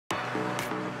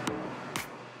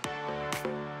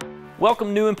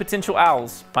Welcome new and potential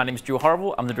owls. My name is Joe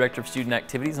Harville. I'm the Director of Student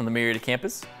Activities on the Marietta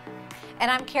campus. And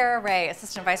I'm Kara Ray,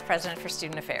 Assistant Vice President for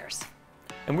Student Affairs.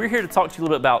 And we're here to talk to you a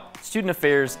little bit about student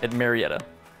affairs at Marietta.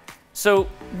 So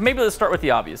maybe let's start with the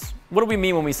obvious. What do we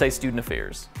mean when we say student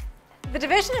affairs? The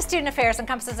Division of Student Affairs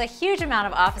encompasses a huge amount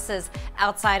of offices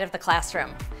outside of the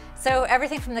classroom. So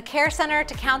everything from the Care Center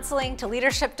to counseling to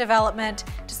leadership development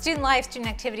to student life, student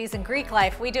activities, and Greek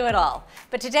life, we do it all.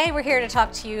 But today we're here to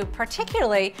talk to you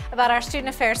particularly about our Student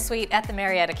Affairs Suite at the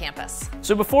Marietta campus.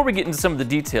 So before we get into some of the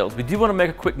details, we do want to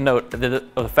make a quick note of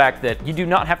the fact that you do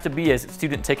not have to be a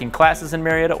student taking classes in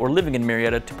Marietta or living in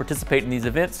Marietta to participate in these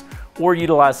events or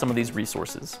utilize some of these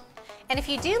resources. And if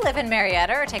you do live in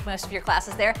Marietta or take most of your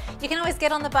classes there, you can always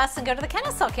get on the bus and go to the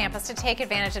Kennesaw campus to take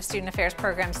advantage of student affairs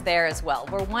programs there as well.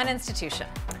 We're one institution.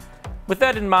 With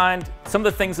that in mind, some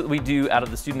of the things that we do out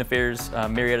of the Student Affairs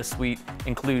Marietta Suite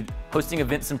include hosting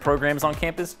events and programs on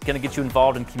campus, going to get you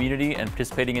involved in community and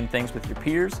participating in things with your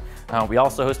peers. We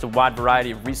also host a wide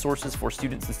variety of resources for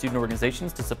students and student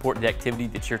organizations to support the activity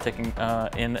that you're taking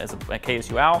in as a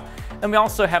KSU OWL. And we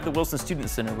also have the Wilson Student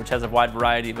Center, which has a wide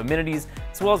variety of amenities,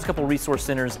 as well as a couple resource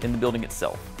centers in the building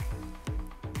itself.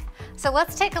 So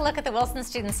let's take a look at the Wilson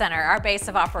Student Center, our base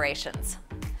of operations.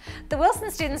 The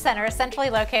Wilson Student Center is centrally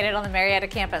located on the Marietta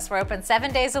campus. We're open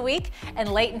 7 days a week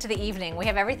and late into the evening. We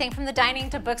have everything from the dining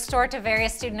to bookstore to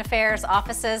various student affairs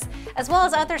offices, as well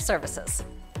as other services.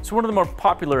 So one of the more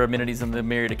popular amenities in the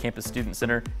Marietta Campus Student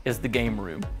Center is the game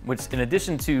room, which in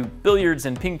addition to billiards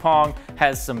and ping pong,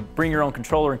 has some bring your own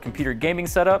controller and computer gaming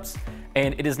setups.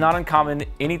 And it is not uncommon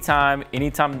anytime, any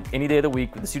day of the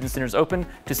week when the Student Center is open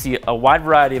to see a wide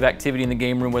variety of activity in the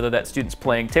game room, whether that's students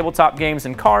playing tabletop games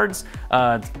and cards,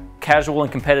 casual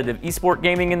and competitive esport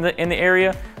gaming in the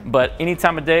area, but any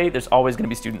time of day, there's always going to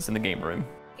be students in the game room.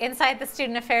 Inside the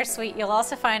Student Affairs Suite, you'll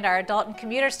also find our Adult and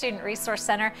Commuter Student Resource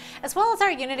Center, as well as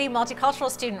our Unity Multicultural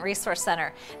Student Resource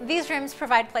Center. These rooms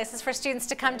provide places for students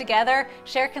to come together,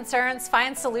 share concerns,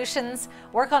 find solutions,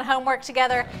 work on homework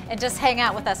together, and just hang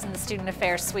out with us in the Student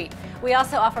Affairs Suite. We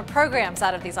also offer programs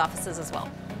out of these offices as well.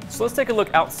 So let's take a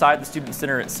look outside the Student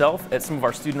Center itself at some of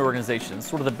our student organizations,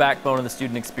 sort of the backbone of the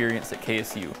student experience at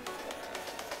KSU.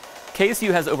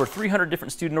 KSU has over 300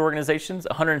 different student organizations,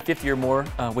 150 or more,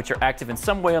 which are active in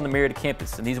some way on the Marietta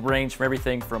campus. And these range from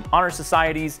everything from honor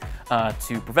societies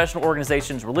to professional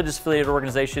organizations, religious affiliated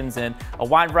organizations, and a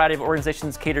wide variety of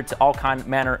organizations catered to all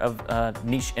manner of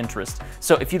niche interest.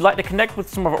 So if you'd like to connect with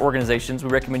some of our organizations, we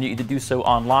recommend you either do so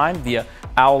online via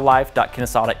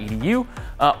owllife.kennesaw.edu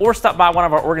or stop by one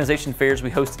of our organization fairs we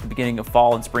host at the beginning of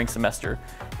fall and spring semester.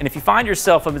 And if you find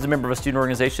yourself as a member of a student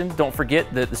organization, don't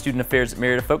forget that the Student Affairs at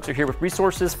Marietta folks are here with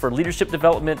resources for leadership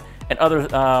development and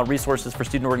other resources for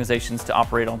student organizations to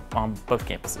operate on both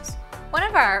campuses. One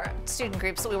of our student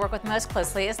groups that we work with most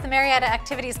closely is the Marietta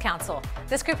Activities Council.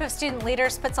 This group of student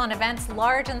leaders puts on events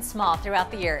large and small throughout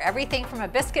the year. Everything from a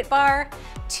biscuit bar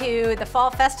to the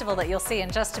fall festival that you'll see in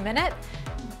just a minute.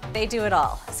 They do it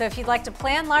all. So if you'd like to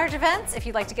plan large events, if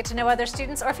you'd like to get to know other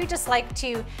students, or if you'd just like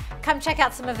to come check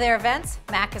out some of their events,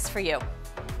 MAC is for you.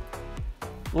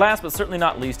 Last but certainly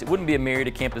not least, it wouldn't be a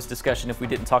Marietta campus discussion if we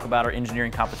didn't talk about our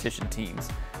engineering competition teams.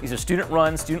 These are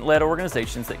student-run, student-led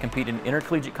organizations that compete in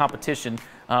intercollegiate competition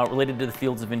related to the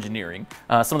fields of engineering.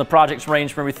 Some of the projects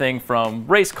range from everything from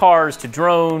race cars to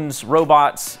drones,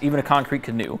 robots, even a concrete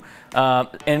canoe.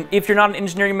 And if you're not an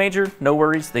engineering major, no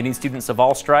worries, they need students of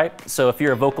all stripes. So if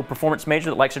you're a vocal performance major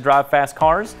that likes to drive fast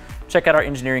cars, check out our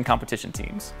engineering competition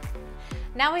teams.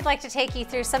 Now we'd like to take you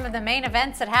through some of the main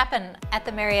events that happen at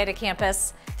the Marietta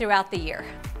campus throughout the year.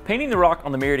 Painting the rock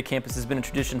on the Marietta campus has been a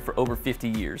tradition for over 50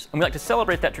 years, and we like to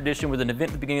celebrate that tradition with an event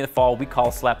at the beginning of the fall we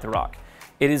call Slap the Rock.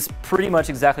 It is pretty much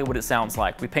exactly what it sounds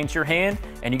like. We paint your hand,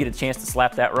 and you get a chance to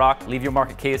slap that rock, leave your mark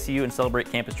at KSU, and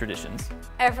celebrate campus traditions.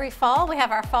 Every fall, we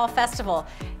have our Fall Festival.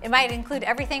 It might include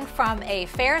everything from a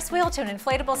Ferris wheel to an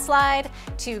inflatable slide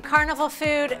to carnival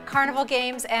food, carnival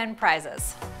games, and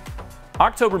prizes.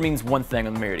 October means one thing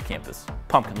on the Marietta campus: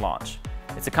 pumpkin launch.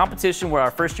 It's a competition where our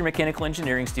first-year mechanical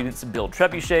engineering students build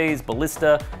trebuchets,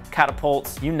 ballista,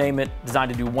 catapults, you name it,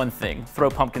 designed to do one thing: throw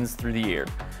pumpkins through the air.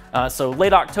 So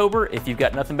late October, if you've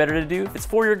got nothing better to do, if it's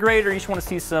 4-year grade or you just want to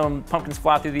see some pumpkins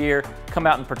fly through the air, come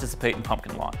out and participate in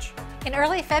pumpkin launch. In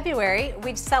early February,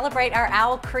 we celebrate our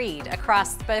Owl Creed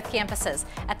across both campuses.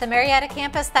 At the Marietta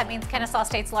campus, that means Kennesaw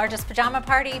State's largest pajama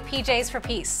party, PJs for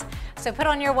Peace. So put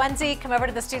on your onesie, come over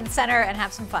to the Student Center, and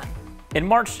have some fun. In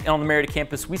March on the Marietta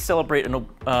campus, we celebrate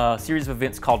a series of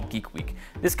events called Geek Week.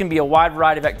 This can be a wide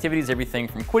variety of activities, everything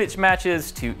from Quidditch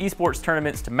matches to esports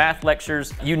tournaments to math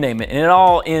lectures, you name it. And it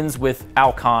all ends with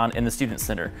Alcon in the Student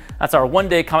Center. That's our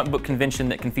one-day comic book convention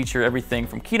that can feature everything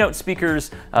from keynote speakers,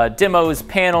 demos,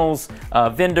 panels,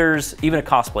 vendors, even a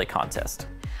cosplay contest.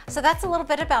 So that's a little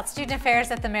bit about student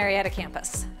affairs at the Marietta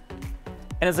campus.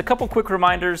 And as a couple quick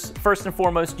reminders, first and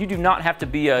foremost, you do not have to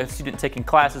be a student taking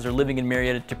classes or living in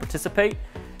Marietta to participate.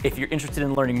 If you're interested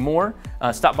in learning more,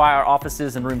 stop by our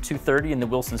offices in room 230 in the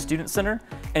Wilson Student Center.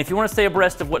 And if you want to stay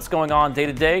abreast of what's going on day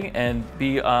to day and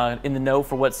be in the know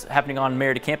for what's happening on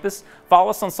Marietta campus, follow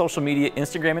us on social media,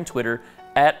 Instagram and Twitter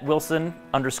at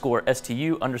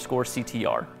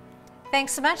Wilson_STU_CTR.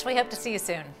 Thanks so much. We hope to see you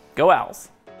soon. Go Owls!